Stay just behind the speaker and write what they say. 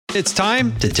It's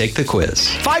time to take the quiz.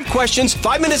 5 questions,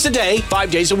 5 minutes a day,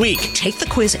 5 days a week. Take the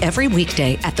quiz every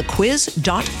weekday at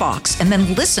thequiz.fox and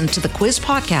then listen to the quiz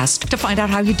podcast to find out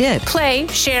how you did. Play,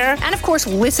 share, and of course,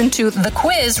 listen to The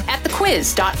Quiz at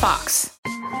thequiz.fox.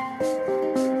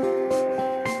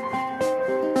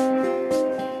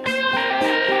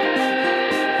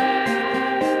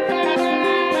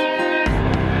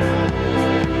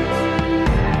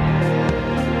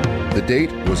 The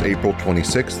date was April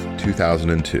 26th,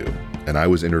 2002, and I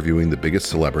was interviewing the biggest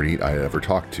celebrity I had ever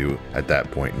talked to at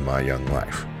that point in my young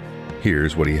life.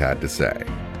 Here's what he had to say.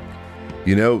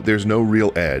 You know, there's no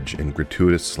real edge in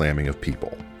gratuitous slamming of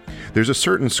people. There's a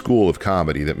certain school of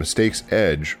comedy that mistakes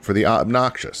edge for the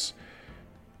obnoxious.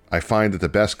 I find that the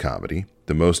best comedy,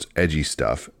 the most edgy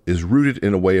stuff, is rooted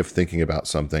in a way of thinking about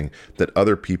something that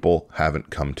other people haven't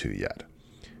come to yet.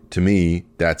 To me,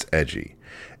 that's edgy.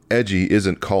 Edgy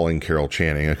isn't calling Carol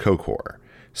Channing a coke whore.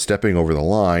 Stepping over the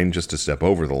line just to step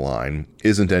over the line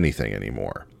isn't anything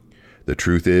anymore. The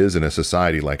truth is, in a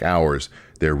society like ours,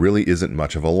 there really isn't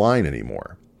much of a line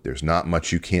anymore. There's not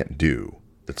much you can't do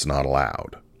that's not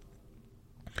allowed.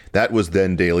 That was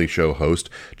then Daily Show host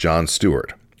Jon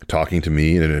Stewart talking to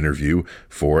me in an interview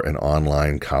for an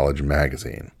online college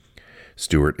magazine.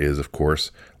 Stewart is, of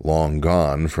course, long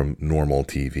gone from normal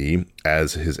TV,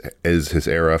 as his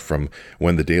era from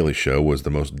when The Daily Show was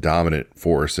the most dominant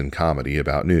force in comedy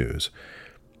about news.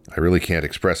 I really can't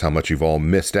express how much you've all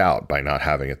missed out by not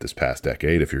having it this past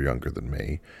decade if you're younger than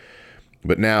me.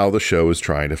 But now the show is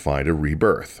trying to find a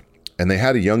rebirth, and they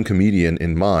had a young comedian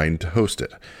in mind to host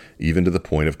it, even to the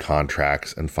point of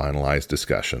contracts and finalized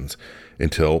discussions,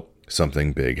 until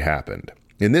something big happened.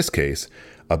 In this case,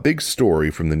 a big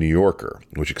story from The New Yorker,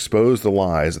 which exposed the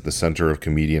lies at the center of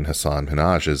comedian Hasan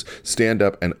Minhaj's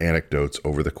stand-up and anecdotes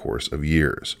over the course of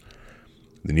years.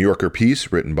 The New Yorker piece,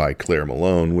 written by Claire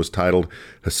Malone, was titled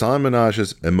Hasan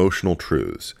Minhaj's Emotional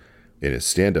Truths. In his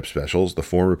stand-up specials, the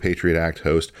former Patriot Act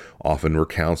host often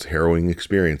recounts harrowing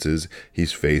experiences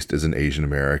he's faced as an Asian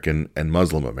American and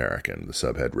Muslim American. The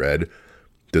subhead read,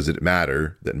 "Does it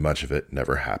matter that much of it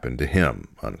never happened to him?"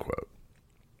 unquote.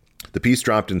 The piece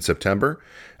dropped in September,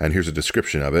 and here's a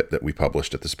description of it that we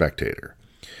published at The Spectator.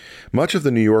 Much of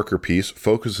the New Yorker piece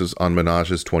focuses on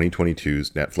Minhaj's 2022's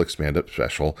Netflix stand-up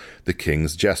special, The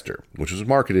King's Jester, which was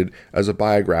marketed as a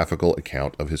biographical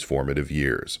account of his formative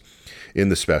years. In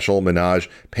the special, Minhaj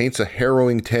paints a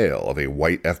harrowing tale of a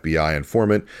white FBI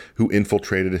informant who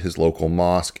infiltrated his local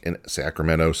mosque in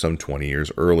Sacramento some 20 years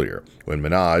earlier, when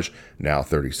Minhaj, now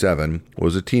 37,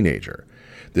 was a teenager.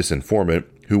 This informant,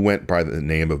 who went by the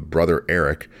name of Brother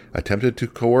Eric, attempted to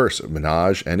coerce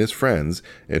Minhaj and his friends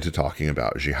into talking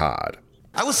about jihad.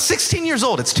 I was 16 years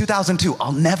old. It's 2002.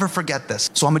 I'll never forget this.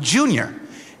 So I'm a junior.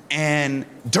 And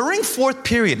during fourth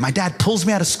period, my dad pulls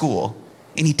me out of school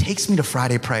and he takes me to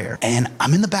Friday prayer. And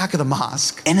I'm in the back of the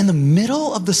mosque. And in the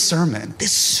middle of the sermon,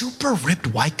 this super ripped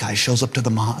white guy shows up to the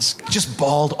mosque. Just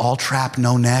bald, all trap,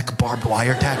 no neck, barbed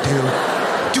wire tattoo.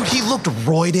 Dude, he looked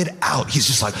roided out. He's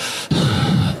just like...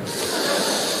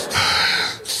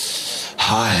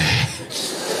 Hi,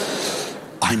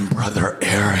 I'm Brother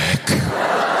Eric.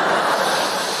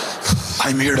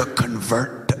 I'm here to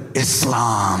convert to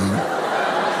Islam.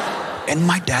 And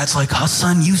my dad's like,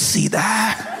 Hasan, you see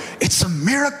that? It's a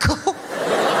miracle.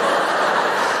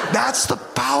 That's the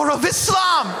power of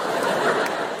Islam.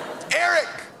 Eric,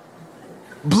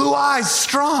 blue eyes,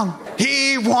 strong.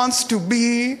 He wants to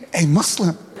be a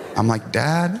Muslim. I'm like,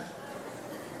 Dad,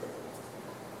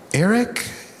 Eric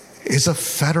is a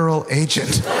federal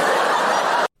agent.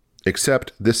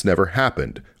 Except this never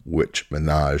happened, which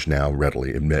Minhaj now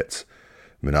readily admits.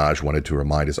 Minhaj wanted to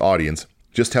remind his audience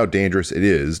just how dangerous it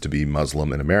is to be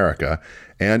Muslim in America,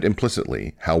 and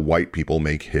implicitly how white people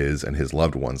make his and his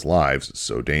loved ones' lives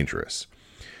so dangerous.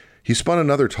 He spun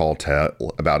another tall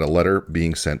tale about a letter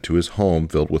being sent to his home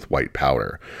filled with white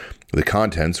powder. The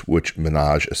contents, which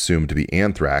Minhaj assumed to be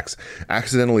anthrax,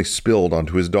 accidentally spilled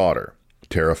onto his daughter.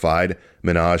 Terrified,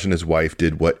 Minhaj and his wife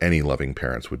did what any loving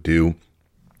parents would do.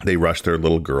 They rushed their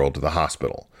little girl to the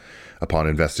hospital. Upon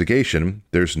investigation,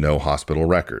 there's no hospital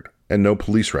record and no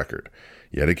police record.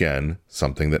 Yet again,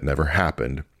 something that never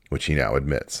happened, which he now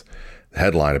admits. The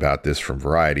headline about this from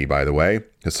Variety, by the way,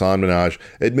 Hasan Minhaj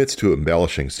admits to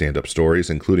embellishing stand-up stories,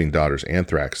 including daughter's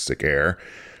anthrax scare.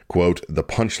 Quote, "The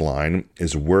punchline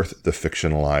is worth the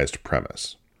fictionalized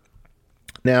premise."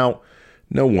 Now,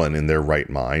 no one in their right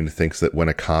mind thinks that when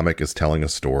a comic is telling a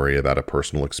story about a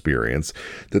personal experience,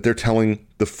 that they're telling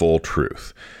the full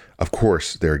truth. Of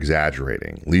course, they're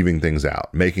exaggerating, leaving things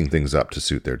out, making things up to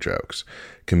suit their jokes.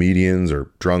 Comedians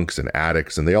are drunks and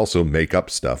addicts, and they also make up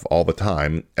stuff all the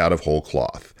time out of whole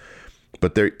cloth.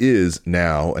 But there is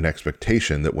now an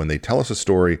expectation that when they tell us a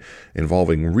story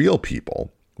involving real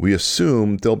people, we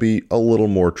assume they'll be a little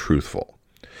more truthful.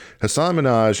 Hasan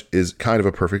Minhaj is kind of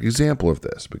a perfect example of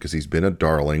this because he's been a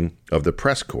darling of the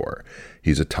press corps.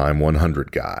 He's a Time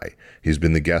 100 guy. He's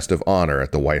been the guest of honor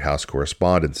at the White House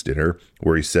Correspondents' Dinner,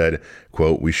 where he said,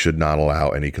 quote, "We should not allow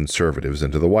any conservatives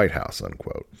into the White House,"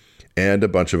 unquote. And a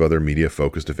bunch of other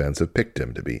media-focused events have picked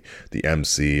him to be the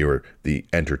MC or the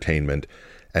entertainment.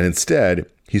 And instead,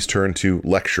 he's turned to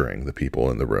lecturing the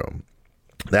people in the room.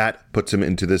 That puts him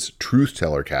into this truth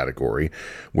teller category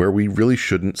where we really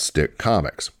shouldn't stick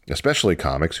comics, especially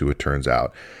comics who, it turns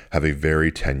out, have a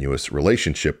very tenuous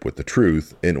relationship with the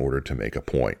truth in order to make a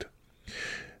point.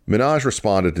 Minhaj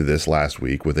responded to this last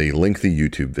week with a lengthy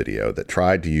YouTube video that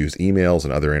tried to use emails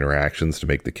and other interactions to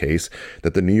make the case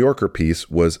that the New Yorker piece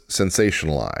was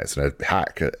sensationalized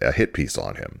and a hit piece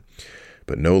on him.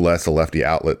 But no less a lefty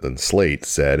outlet than Slate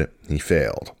said he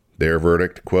failed. Their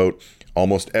verdict, quote,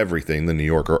 "Almost everything the New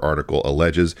Yorker article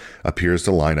alleges appears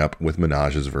to line up with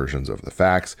Minhaj's versions of the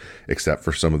facts, except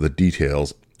for some of the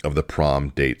details of the prom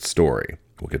date story."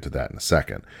 We'll get to that in a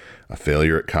second. A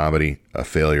failure at comedy, a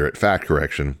failure at fact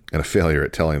correction, and a failure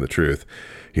at telling the truth.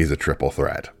 He's a triple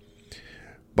threat.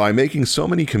 By making so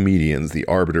many comedians the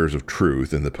arbiters of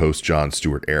truth in the post-Jon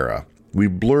Stewart era, we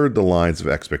blurred the lines of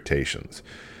expectations.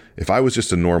 If I was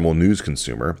just a normal news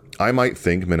consumer, I might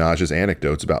think Minhaj's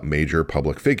anecdotes about major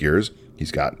public figures,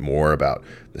 he's got more about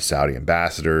the Saudi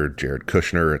ambassador, Jared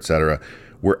Kushner, etc.,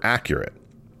 were accurate.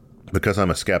 Because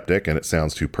I'm a skeptic and it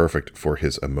sounds too perfect for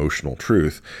his emotional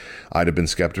truth, I'd have been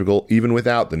skeptical even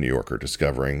without the New Yorker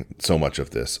discovering so much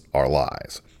of this are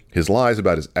lies. His lies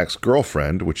about his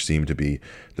ex-girlfriend, which seemed to be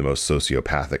the most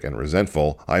sociopathic and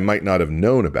resentful, I might not have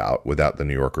known about without the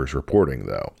New Yorker's reporting,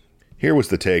 though. Here was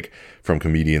the take from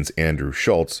comedians Andrew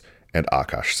Schultz and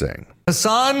Akash Singh.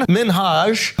 Hasan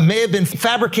Minhaj may have been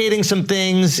fabricating some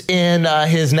things in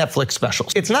his Netflix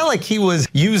specials. It's not like he was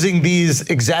using these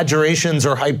exaggerations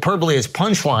or hyperbole as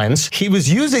punchlines. He was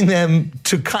using them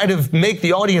to kind of make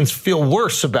the audience feel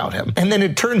worse about him. And then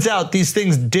it turns out these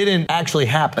things didn't actually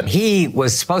happen. He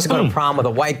was supposed to go to prom with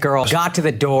a white girl, got to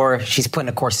the door, she's putting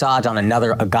a corsage on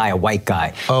a guy, a white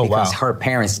guy. Oh, because wow. her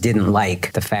parents didn't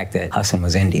like the fact that Hasan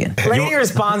was Indian. Lady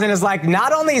responds and is like,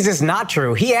 not only is this not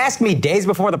true, he asked me days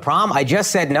before the prom, I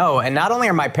just said no, and not only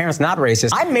are my parents not racist,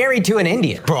 I'm married to an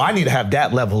Indian. Bro, I need to have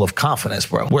that level of confidence,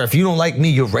 bro. Where if you don't like me,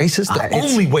 you're racist. The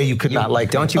only way you could not like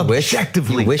me. Don't you wish?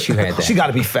 Objectively. You wish you had that. She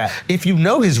gotta be fat. If you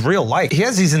know his real life, he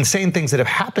has these insane things that have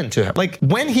happened to him. Like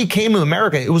when he came to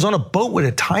America, it was on a boat with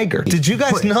a tiger. Did you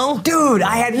guys know? Dude,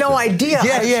 I had no idea.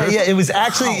 Yeah. It was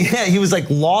actually, he was like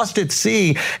lost at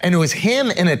sea, and it was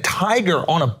him and a tiger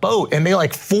on a boat, and they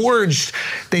forged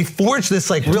this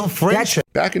like real friendship.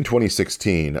 Back in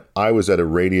 2016, I was at a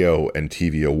radio and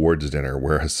TV awards dinner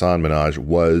where Hasan Minhaj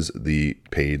was the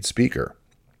paid speaker.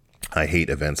 I hate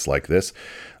events like this.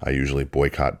 I usually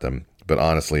boycott them. But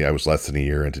honestly, I was less than a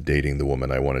year into dating the woman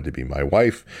I wanted to be my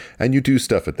wife, and you do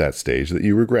stuff at that stage that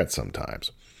you regret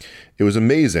sometimes. It was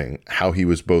amazing how he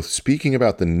was both speaking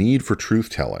about the need for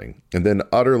truth-telling and then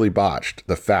utterly botched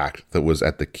the fact that was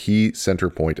at the key center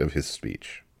point of his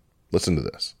speech. Listen to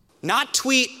this. Not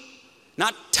tweet,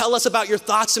 not tell us about your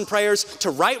thoughts and prayers, to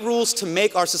write rules to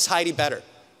make our society better.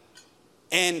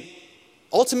 And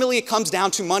ultimately, it comes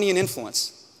down to money and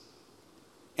influence.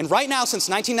 And right now, since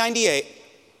 1998,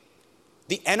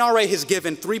 the NRA has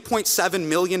given $3.7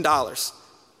 million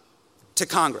to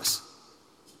Congress.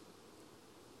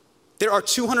 There are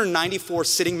 294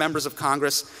 sitting members of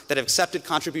Congress that have accepted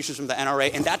contributions from the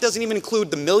NRA, and that doesn't even include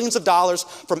the millions of dollars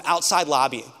from outside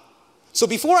lobbying. So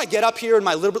before I get up here in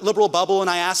my liberal bubble and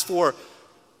I ask for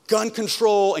gun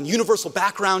control and universal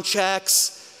background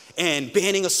checks and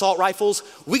banning assault rifles,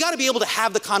 we got to be able to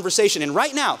have the conversation. And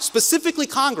right now, specifically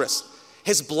Congress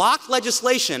has blocked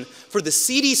legislation for the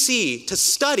CDC to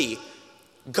study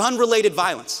gun-related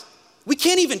violence. We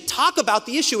can't even talk about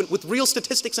the issue with real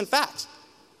statistics and facts.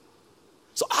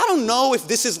 So I don't know if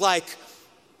this is like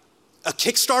a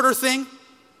Kickstarter thing,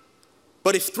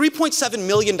 but if $3.7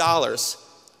 million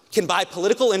can buy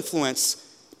political influence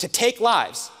to take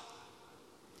lives,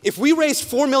 if we raised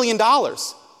 $4 million,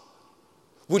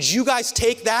 would you guys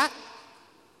take that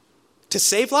to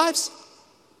save lives?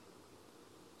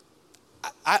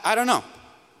 I don't know.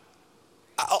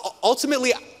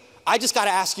 Ultimately, I just got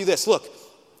to ask you this. Look,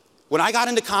 when I got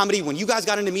into comedy, when you guys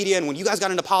got into media, and when you guys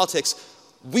got into politics,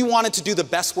 we wanted to do the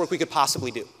best work we could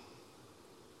possibly do.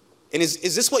 And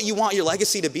is this what you want your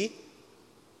legacy to be?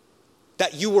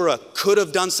 That you were could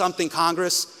have done something,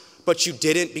 Congress, but you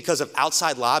didn't because of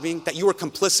outside lobbying? That you were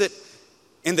complicit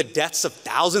in the deaths of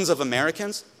thousands of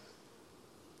Americans?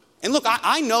 And look,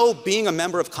 I know being a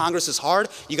member of Congress is hard.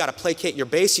 You got to placate your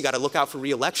base. You got to look out for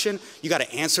re-election. You got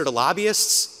to answer to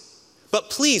lobbyists. But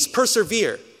please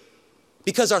persevere,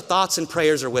 because our thoughts and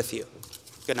prayers are with you.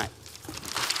 Good night.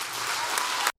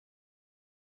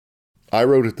 I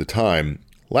wrote at the time,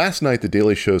 last night The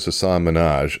Daily Show's Hasan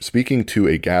Minhaj, speaking to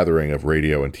a gathering of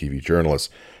radio and TV journalists,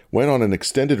 went on an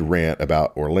extended rant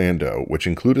about Orlando, which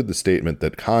included the statement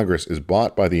that Congress is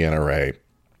bought by the NRA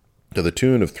to the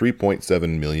tune of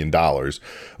 $3.7 million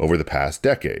over the past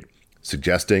decade,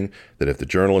 suggesting that if the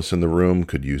journalists in the room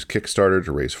could use Kickstarter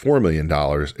to raise $4 million,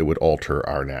 it would alter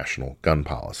our national gun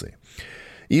policy.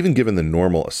 Even given the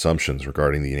normal assumptions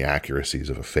regarding the inaccuracies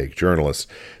of a fake journalist,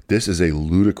 this is a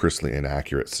ludicrously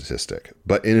inaccurate statistic,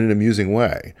 but in an amusing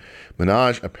way.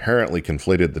 Minhaj apparently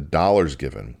conflated the dollars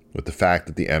given with the fact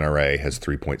that the NRA has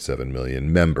 3.7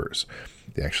 million members.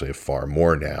 They actually have far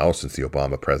more now, since the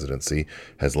Obama presidency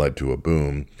has led to a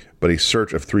boom, but a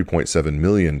search of 3.7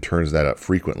 million turns that up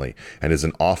frequently and is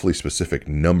an awfully specific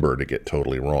number to get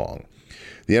totally wrong.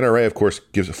 The NRA, of course,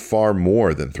 gives far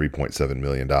more than $3.7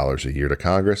 million a year to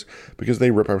Congress because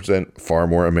they represent far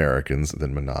more Americans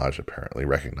than Minhaj apparently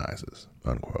recognizes,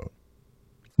 unquote.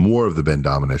 More of the Ben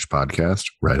Domenech podcast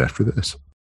right after this.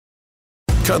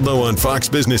 Kudlow on Fox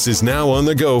Business is now on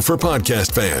the go for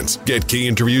podcast fans. Get key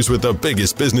interviews with the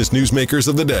biggest business newsmakers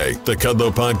of the day. The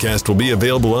Kudlow podcast will be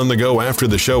available on the go after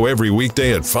the show every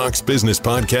weekday at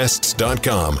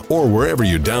foxbusinesspodcasts.com or wherever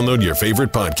you download your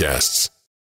favorite podcasts.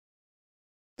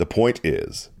 The point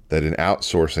is that in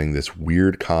outsourcing this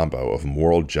weird combo of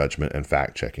moral judgment and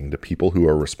fact-checking to people who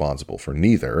are responsible for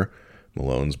neither,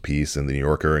 Malone's piece in The New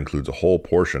Yorker includes a whole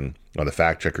portion on the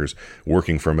fact-checkers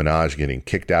working for Minhaj getting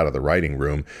kicked out of the writing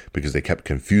room because they kept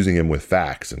confusing him with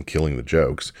facts and killing the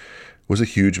jokes, was a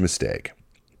huge mistake.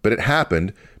 But it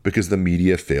happened because the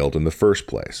media failed in the first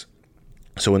place.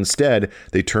 So instead,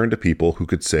 they turned to people who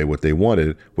could say what they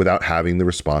wanted without having the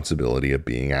responsibility of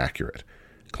being accurate.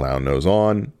 Clown nose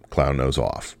on, clown nose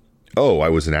off. Oh, I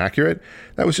was inaccurate?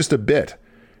 That was just a bit.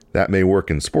 That may work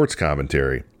in sports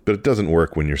commentary, but it doesn't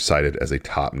work when you're cited as a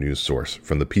top news source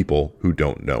from the people who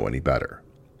don't know any better.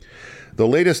 The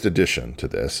latest addition to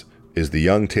this is the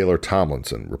young Taylor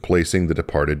Tomlinson replacing the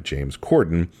departed James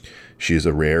Corden. She is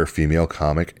a rare female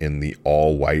comic in the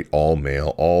all-white,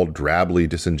 all-male, all drably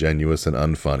disingenuous and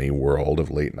unfunny world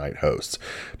of late-night hosts,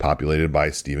 populated by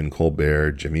Stephen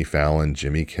Colbert, Jimmy Fallon,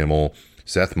 Jimmy Kimmel,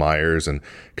 Seth Meyers, and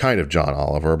kind of John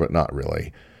Oliver, but not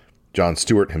really. Jon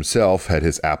Stewart himself had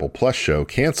his Apple Plus show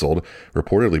canceled,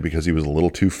 reportedly because he was a little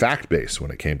too fact-based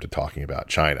when it came to talking about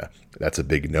China. That's a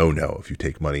big no-no if you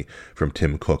take money from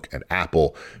Tim Cook and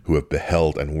Apple, who have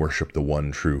beheld and worshipped the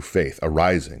one true faith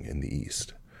arising in the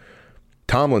East.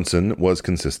 Tomlinson was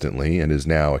consistently, and is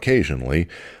now occasionally,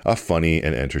 a funny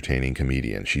and entertaining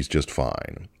comedian. She's just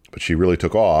fine. But she really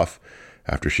took off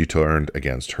after she turned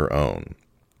against her own.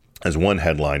 As one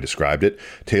headline described it,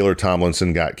 Taylor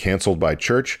Tomlinson got canceled by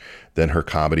church, then her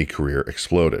comedy career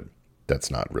exploded. That's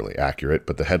not really accurate,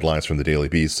 but the headline's from the Daily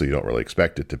Beast, so you don't really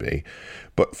expect it to be.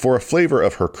 But for a flavor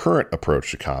of her current approach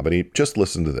to comedy, just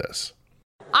listen to this.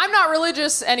 I'm not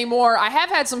religious anymore. I have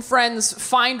had some friends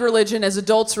find religion as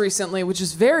adults recently, which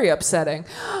is very upsetting.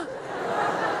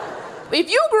 If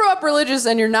you grew up religious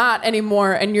and you're not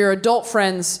anymore, and your adult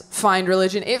friends find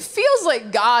religion, it feels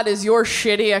like God is your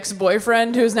shitty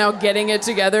ex-boyfriend who's now getting it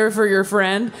together for your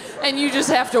friend, and you just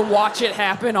have to watch it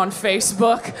happen on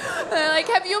Facebook. They're like,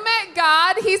 have you met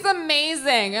God? He's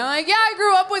amazing. I'm like, yeah, I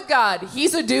grew up with God.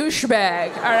 He's a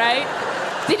douchebag, all right?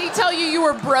 Did he tell you you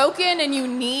were broken and you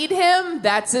need him?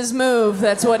 That's his move.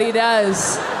 That's what he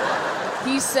does.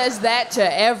 He says that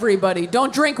to everybody.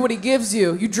 Don't drink what he gives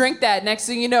you. You drink that, next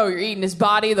thing you know, you're eating his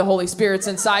body, the Holy Spirit's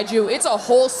inside you. It's a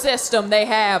whole system they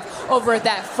have over at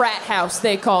that frat house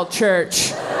they call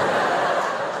church.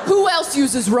 Who else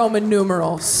uses Roman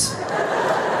numerals?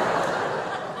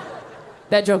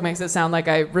 That joke makes it sound like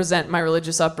I resent my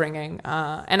religious upbringing,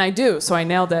 and I do, so I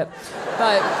nailed it.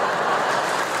 But...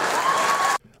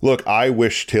 Look, I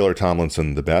wish Taylor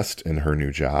Tomlinson the best in her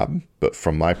new job, but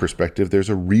from my perspective, there's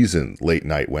a reason late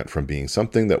night went from being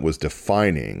something that was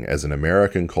defining as an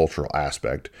American cultural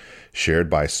aspect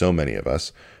shared by so many of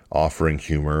us, offering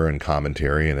humor and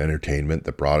commentary and entertainment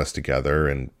that brought us together,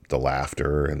 and the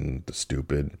laughter and the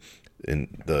stupid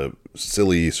and the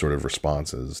silly sort of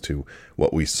responses to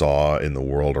what we saw in the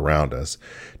world around us,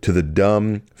 to the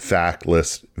dumb,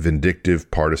 factless,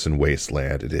 vindictive, partisan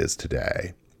wasteland it is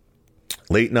today.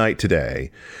 Late night today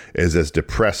is as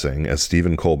depressing as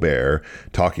Stephen Colbert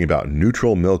talking about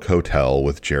Neutral Milk Hotel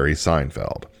with Jerry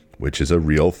Seinfeld, which is a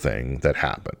real thing that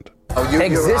happened.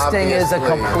 Existing is a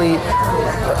complete,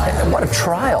 what a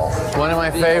trial. One of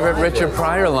my favorite Richard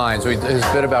Pryor lines, his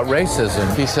bit about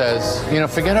racism. He says,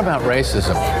 forget about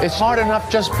racism. It's hard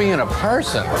enough just being a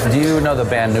person. Do you know the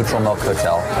band Neutral Milk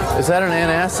Hotel? Is that an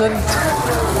antacid?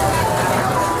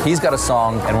 He's got a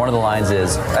song, and one of the lines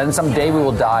is, and someday we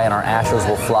will die and our ashes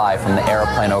will fly from the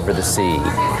airplane over the sea.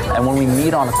 And when we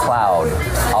meet on a cloud,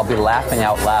 I'll be laughing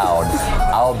out loud.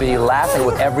 I'll be laughing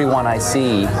with everyone I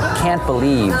see. Can't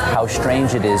believe how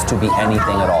strange it is to be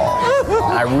anything at all.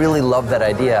 I really love that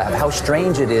idea of how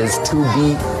strange it is to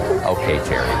be... Okay,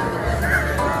 Jerry.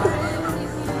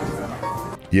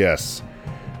 Yes,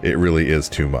 it really is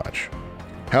too much.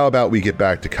 How about we get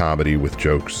back to comedy with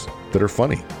jokes that are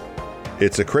funny?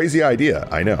 It's a crazy idea,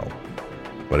 I know,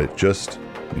 but it just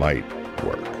might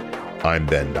work. I'm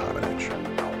Ben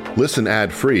Domenech. Listen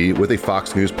ad-free with a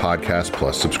Fox News Podcast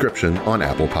Plus subscription on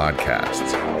Apple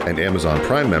Podcasts. And Amazon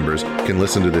Prime members can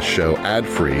listen to this show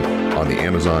ad-free on the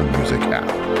Amazon Music app.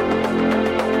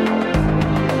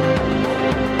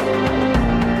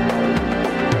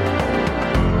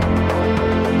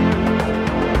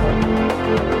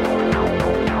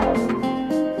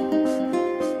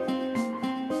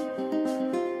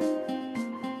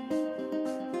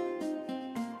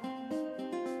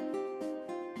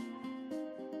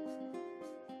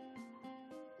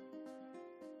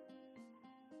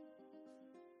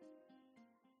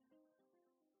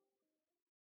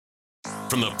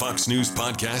 From the Fox News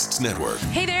Podcasts Network.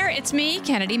 Hey there, it's me,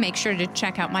 Kennedy. Make sure to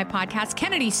check out my podcast,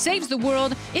 Kennedy Saves the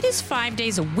World. It is 5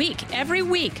 days a week, every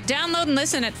week. Download and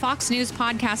listen at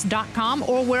foxnewspodcast.com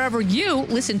or wherever you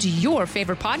listen to your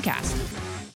favorite podcast.